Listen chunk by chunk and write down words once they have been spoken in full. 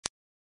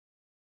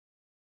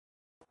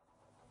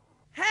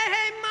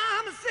Hey,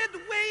 mama said the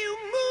way you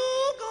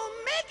move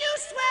gonna make you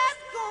sweat,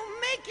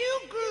 gonna make you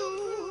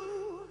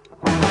groove.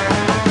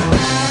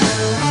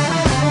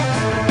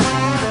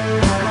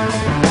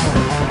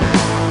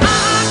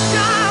 Ah,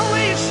 the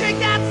way you shake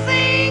that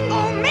thing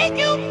gonna make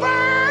you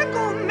burn,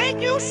 gonna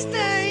make you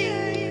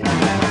stay.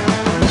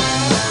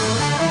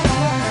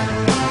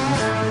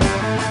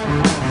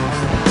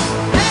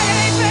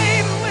 Hey,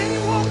 baby, when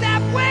you walk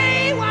that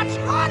way, watch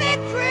honey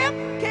drip,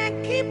 can't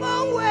keep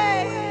away.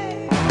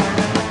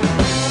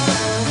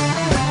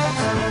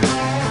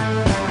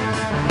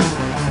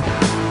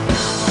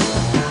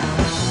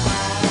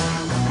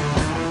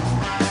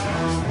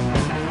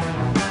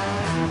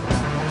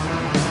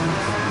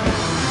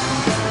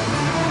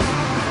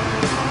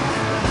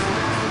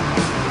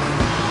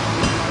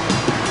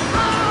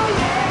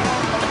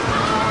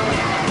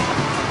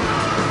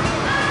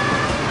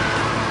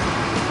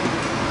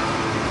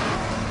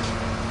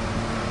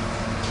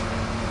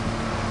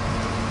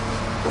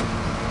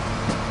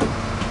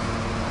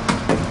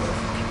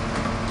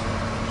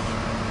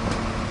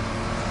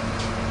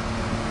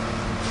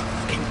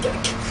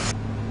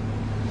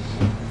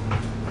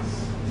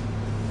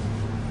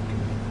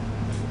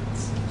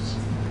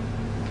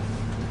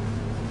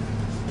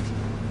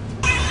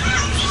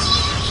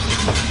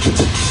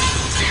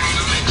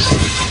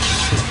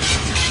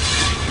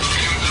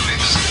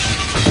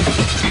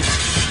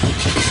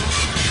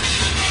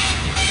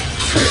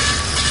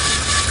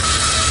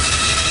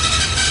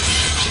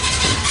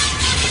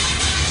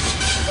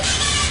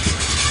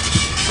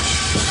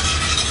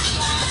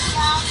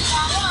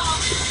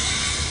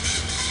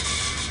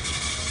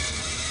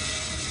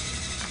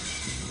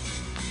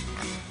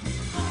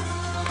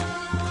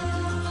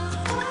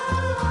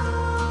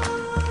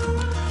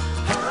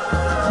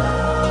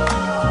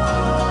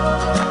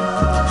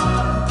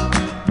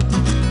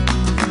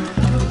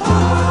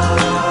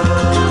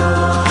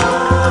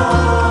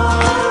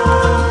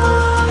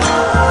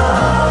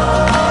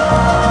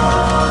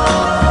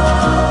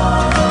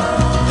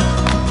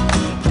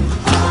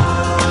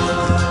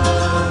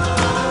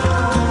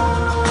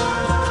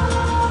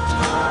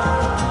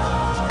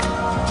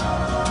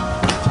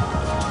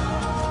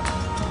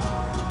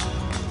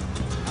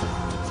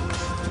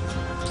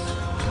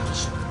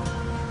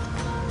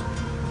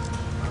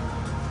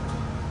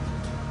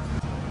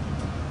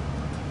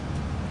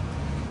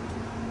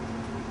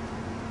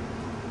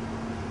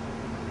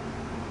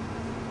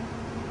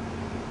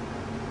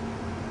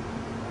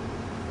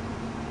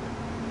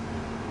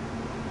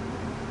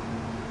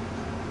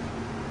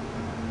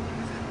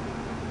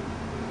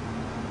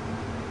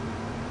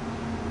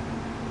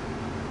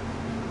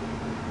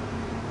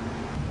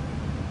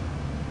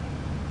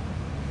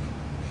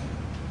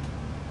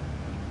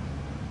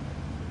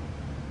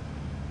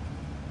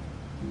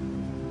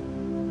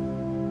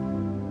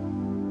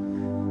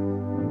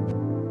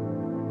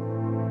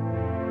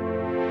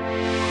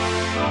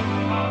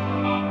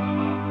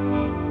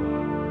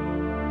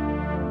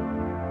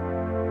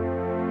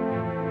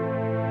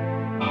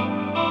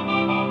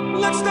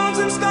 Let's dance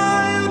in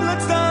style,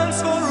 let's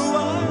dance for a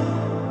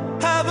while.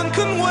 Heaven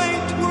can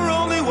wait, we're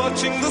only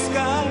watching the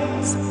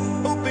skies.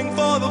 Hoping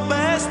for the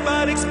best,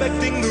 but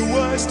expecting the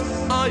worst.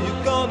 Are you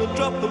gonna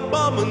drop the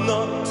bomb or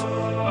not?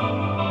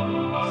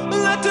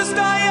 Let us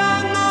die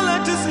young or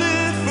let us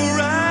live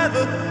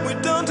forever. We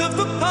don't have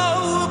the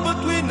power, but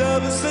we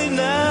never say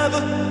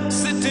never.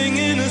 Sitting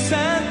in a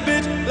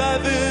sandpit,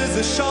 life is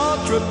a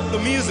short trip. The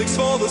music's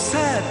for the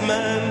sad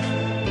man.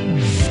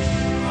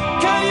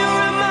 Can you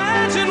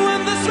imagine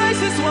when this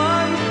race is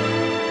won?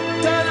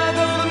 Turn our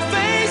golden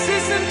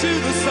faces into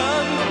the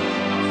sun.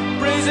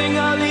 Praising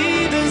our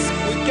leaders,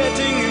 we're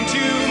getting in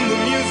tune. The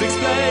music's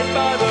played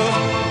by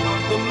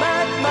the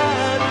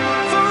madman.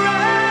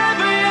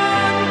 Forever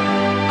young,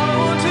 I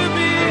want to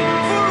be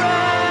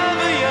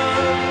forever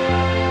young.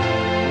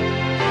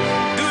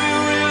 Do you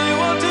really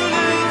want to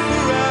live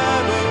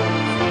forever?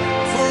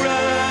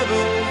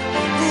 Forever,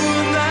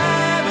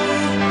 forever,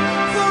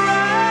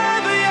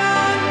 forever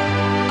young.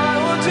 I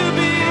want to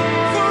be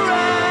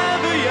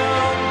forever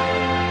young.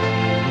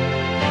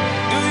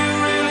 Do you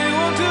really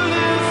want to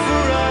live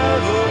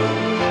forever?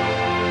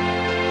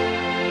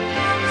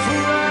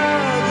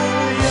 Forever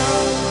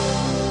young.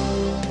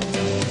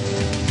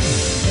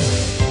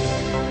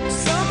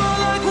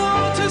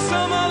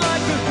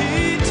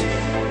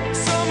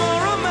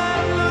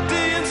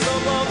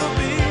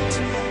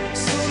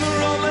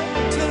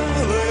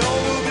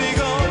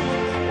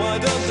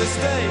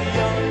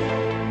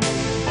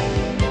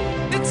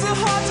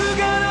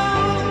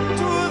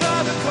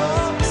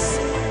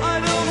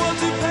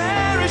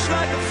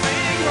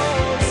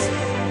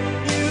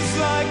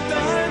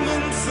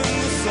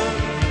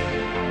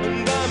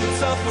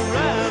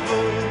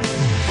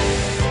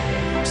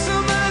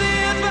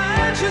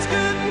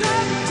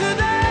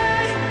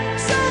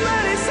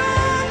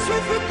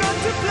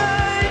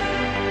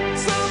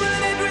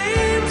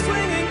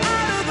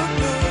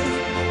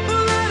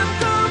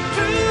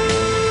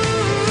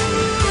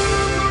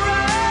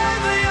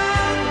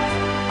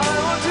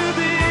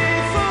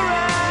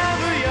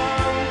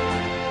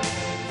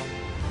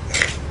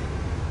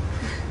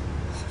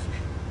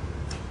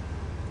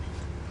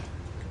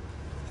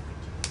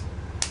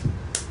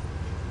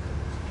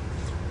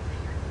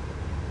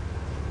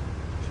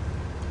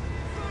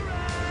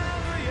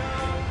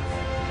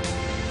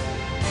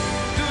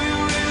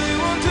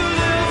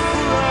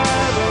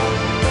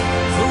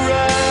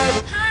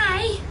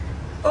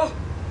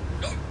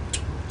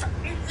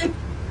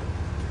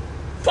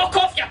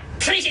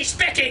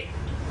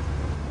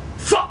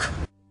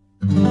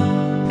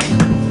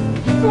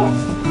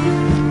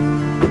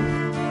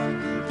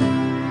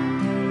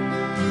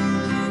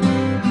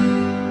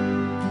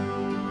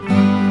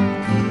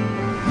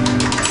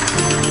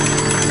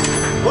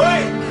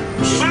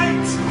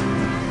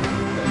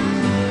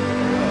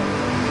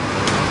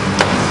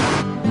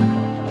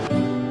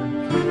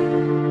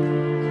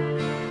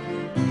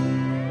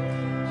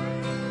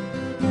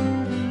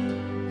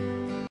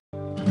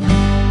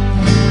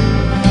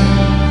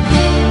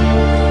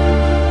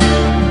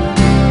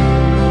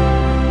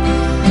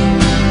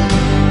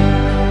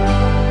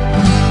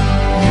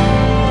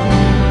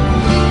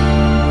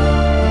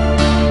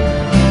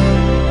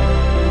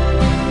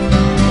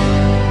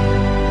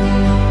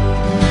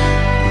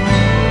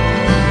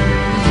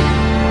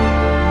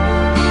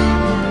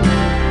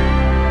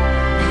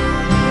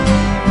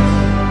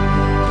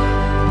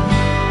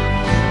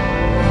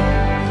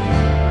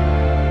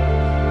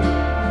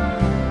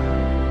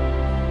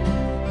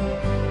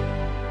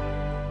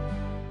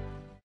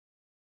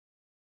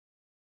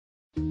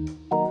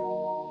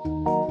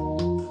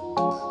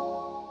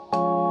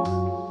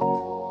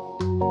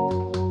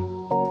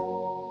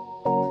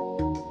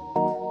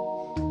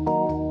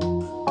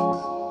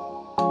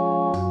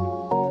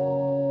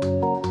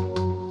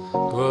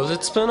 Well,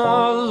 it's been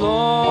a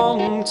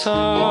long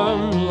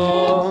time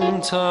now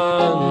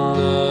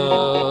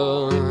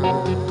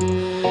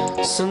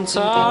since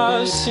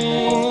I've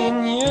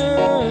seen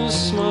you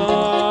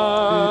smile,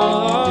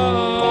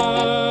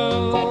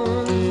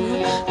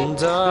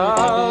 and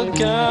I'll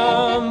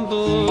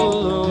gamble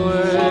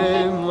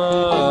away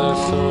my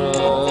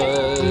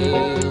friend,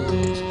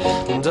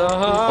 and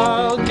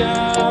I'll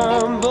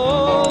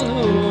gamble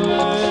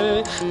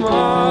away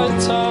my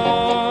time,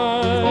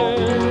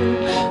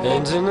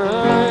 and in a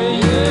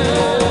year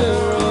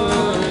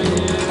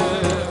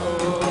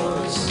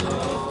or so